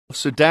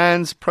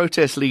Sudan's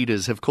protest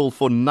leaders have called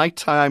for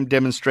nighttime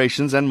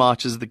demonstrations and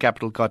marches at the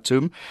capital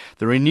Khartoum.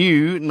 The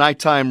renewed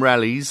nighttime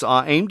rallies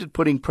are aimed at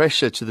putting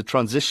pressure to the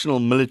Transitional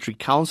Military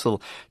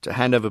Council to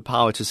hand over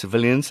power to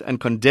civilians and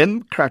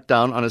condemn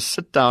crackdown on a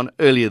sit-down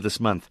earlier this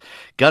month.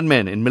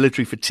 Gunmen in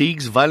military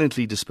fatigues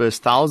violently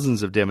dispersed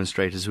thousands of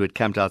demonstrators who had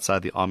camped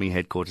outside the army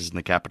headquarters in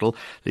the capital,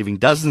 leaving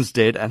dozens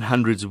dead and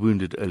hundreds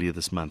wounded earlier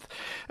this month.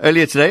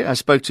 Earlier today, I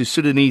spoke to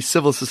Sudanese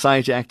civil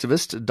society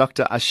activist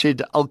Dr. Asha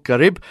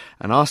Alkarib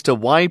and asked her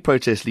why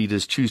protest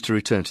leaders choose to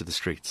return to the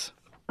streets.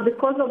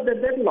 Because of the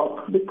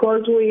deadlock,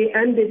 because we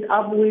ended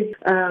up with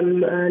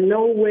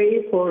no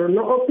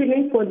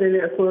opening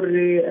for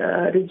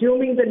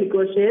resuming the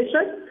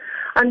negotiation,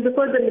 and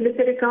because the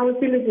military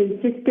council is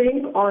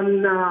insisting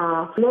on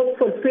not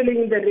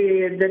fulfilling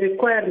the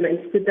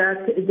requirements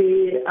that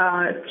the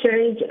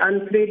change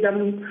and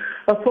freedom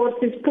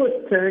forces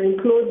put,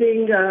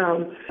 including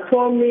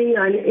forming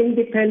an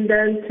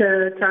independent,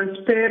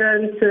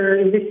 transparent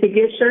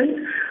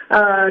investigation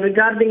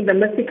regarding the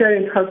massacre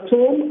in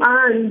Khartoum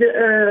and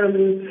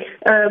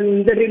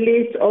the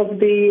release of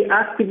the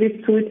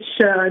activists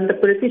and the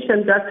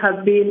politicians that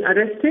have been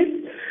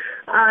arrested.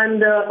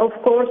 And, of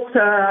course,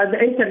 the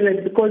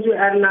Internet, because we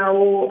are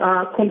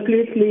now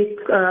completely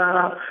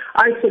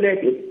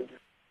isolated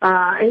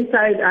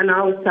inside and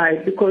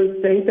outside, because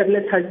the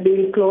Internet has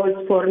been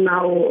closed for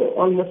now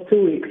almost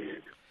 2 weeks.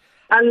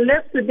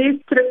 Unless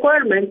these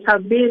requirements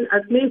have been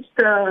at least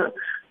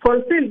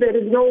fulfilled, there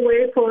is no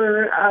way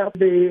for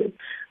the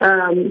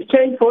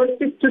change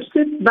forces to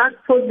sit back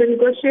for the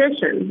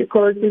negotiation,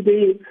 because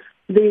the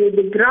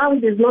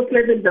ground is not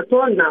leveled at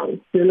all now,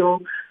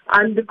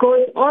 And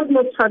because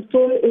almost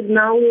Khartoum is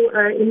now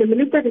in a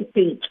military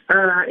siege,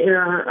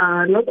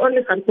 not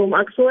only Khartoum,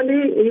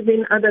 actually,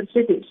 even other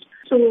cities.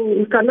 So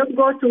we cannot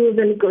go to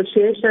the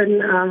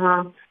negotiation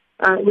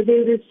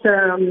within this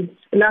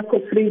lack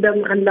of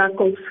freedom and lack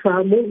of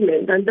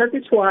movement. And that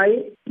is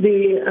why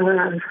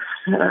the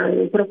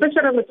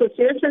Professional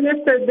Association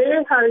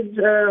yesterday has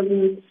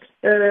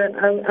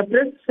a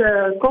press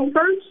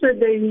conference.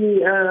 They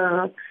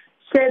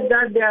said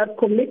that they are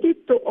committed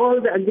to all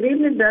the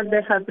agreements that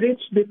they have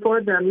reached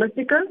before the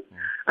massacre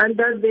and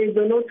that they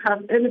do not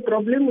have any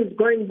problem with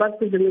going back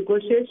to the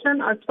negotiation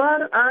as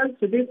far as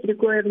these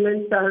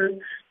requirements are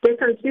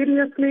taken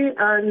seriously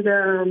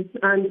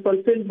and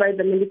fulfilled by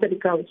the military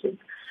council.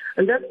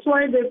 And that's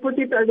why they put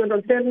it as an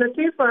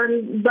alternative.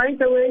 And by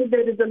the way,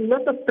 there is a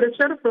lot of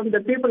pressure from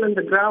the people on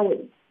the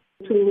ground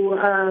to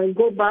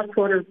go back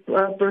for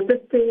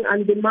protesting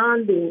and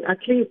demanding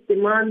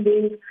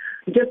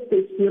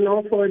justice,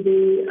 for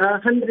the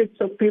hundreds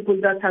of people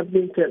that have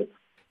been killed.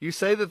 You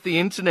say that the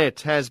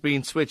internet has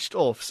been switched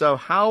off. So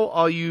how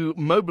are you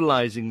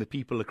mobilizing the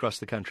people across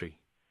the country?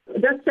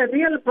 That's a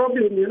real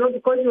problem,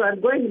 because you are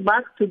going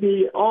back to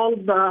the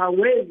old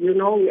ways. We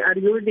are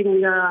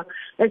using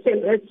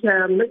SMS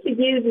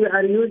messages, we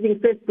are using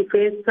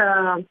face-to-face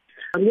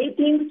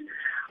meetings.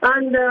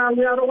 And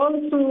we are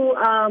also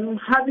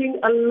having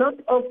a lot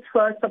of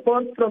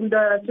support from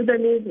the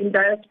Sudanese in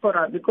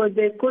diaspora, because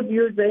they could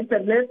use the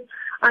internet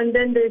and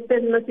then they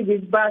send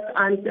messages back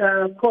and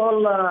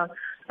call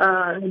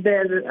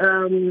their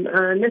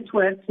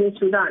networks in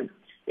Sudan.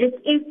 It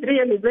is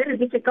really very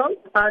difficult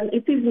and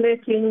it is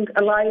making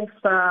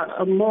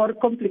life more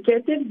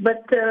complicated,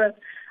 but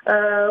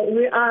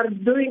we are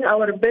doing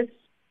our best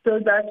so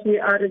that we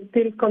are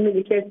still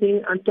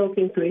communicating and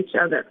talking to each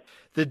other.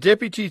 The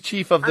Deputy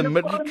Chief of the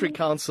Military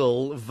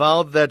Council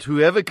vowed that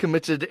whoever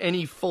committed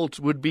any fault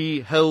would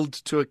be held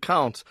to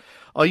account.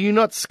 Are you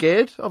not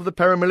scared of the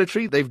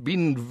paramilitary? They've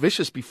been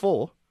vicious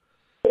before.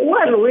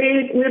 Well,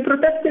 we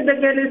protested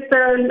against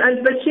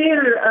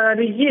al-Bashir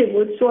regime,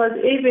 which was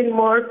even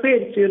more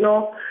fierce,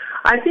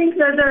 I think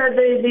that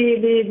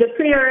the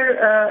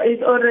fear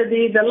is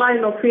already, the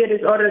line of fear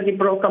is already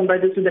broken by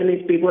the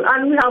Sudanese people,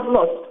 and we have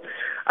lost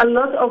a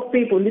lot of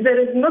people. There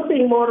is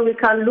nothing more we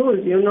can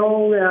lose, In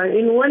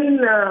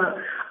 1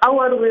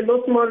 hour, we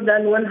lost more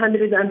than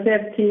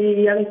 130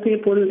 young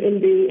people in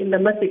the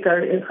massacre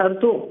in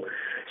Khartoum.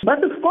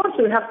 But of course,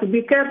 we have to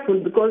be careful,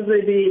 because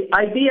the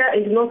idea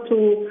is not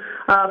to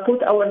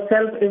put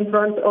ourselves in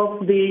front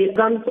of the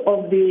guns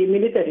of the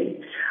military.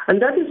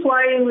 And that is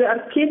why we are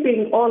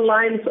keeping all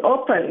lines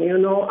open,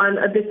 and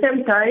at the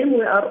same time,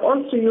 we are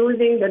also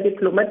using the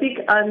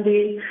diplomatic and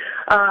the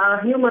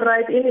human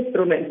rights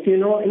instruments,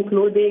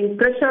 including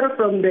pressure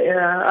from the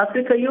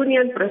African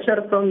Union,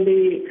 pressure from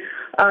the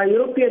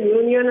European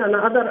Union and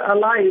other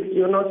allies,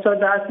 so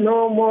that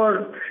no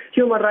more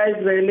human rights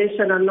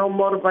violation and no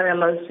more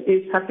violence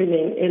is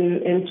happening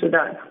in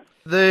Sudan.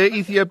 The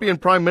Ethiopian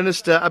Prime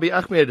Minister Abiy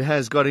Ahmed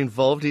has got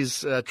involved.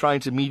 He's trying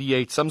to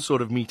mediate some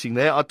sort of meeting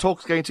there. Are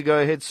talks going to go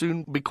ahead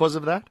soon because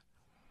of that?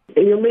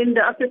 You mean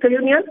the African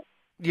Union?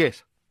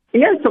 Yes.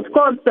 Yes, of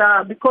course,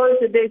 because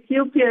the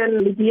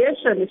Ethiopian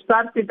mediation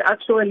started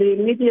actually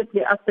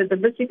immediately after the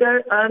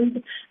massacre,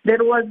 and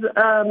there was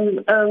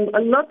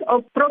a lot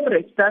of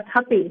progress that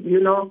happened,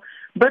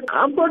 But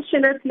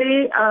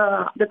unfortunately,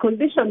 the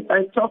conditions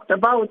I talked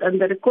about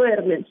and the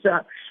requirements,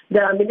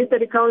 the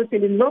military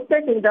council is not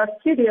taking that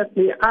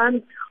seriously.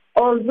 And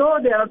although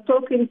they are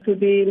talking to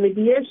the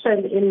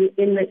mediation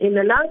in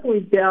a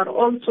language, they are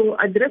also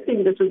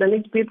addressing the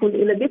Sudanese people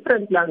in a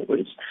different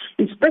language,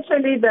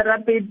 especially the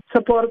rapid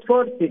support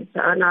forces.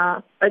 And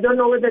I don't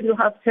know whether you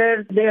have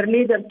heard their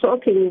leader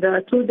talking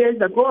 2 days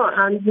ago,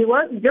 and he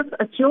was just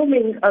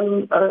assuming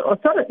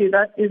authority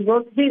that is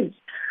not his.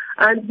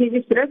 And he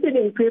is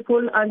threatening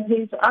people, and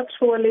he's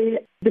actually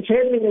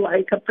behaving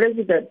like a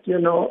president,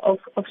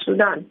 of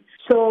Sudan.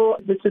 So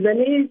the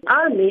Sudanese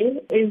army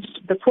is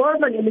the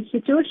formal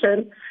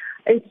institution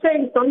is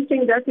saying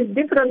something that is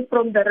different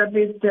from the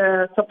rapid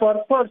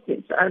support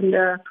forces. And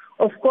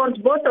of course,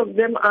 both of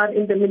them are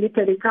in the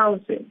military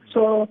council.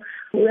 So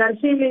we are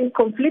hearing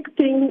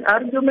conflicting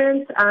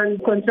arguments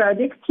and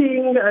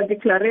contradicting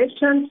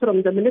declarations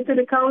from the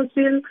military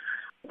council.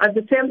 At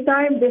the same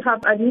time, they have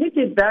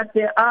admitted that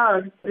they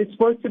are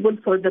responsible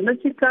for the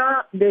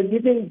massacre. They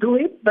didn't do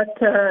it, but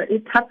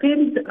it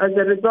happened as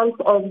a result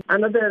of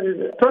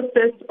another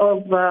process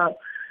of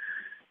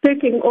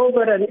taking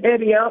over an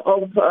area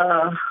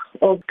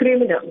of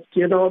criminals,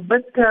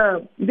 But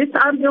this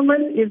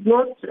argument is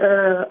not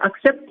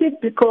accepted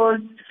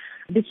because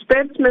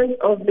disbursement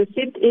of the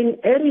sit-in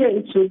area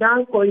in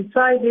Sudan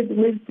coincided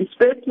with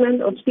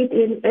disbursement of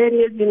sit-in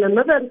areas in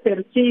another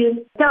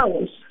 13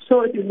 towns.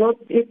 So it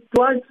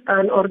was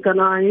an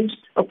organized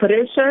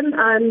operation,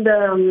 and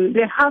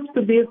they have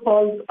to be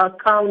held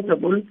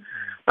accountable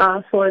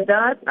for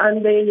that,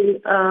 and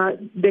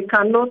they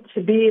cannot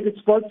be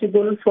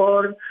responsible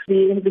for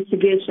the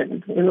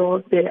investigation.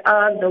 They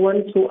are the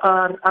ones who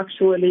are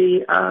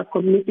actually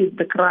committed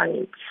the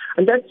crime.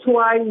 And that's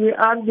why we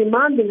are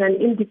demanding an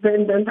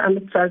independent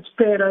and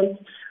transparent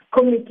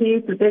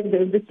committee to take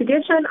the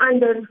investigation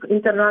under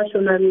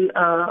international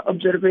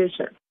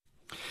observation.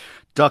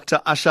 Dr.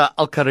 Asha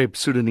Alkarib,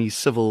 Sudanese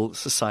civil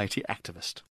society activist.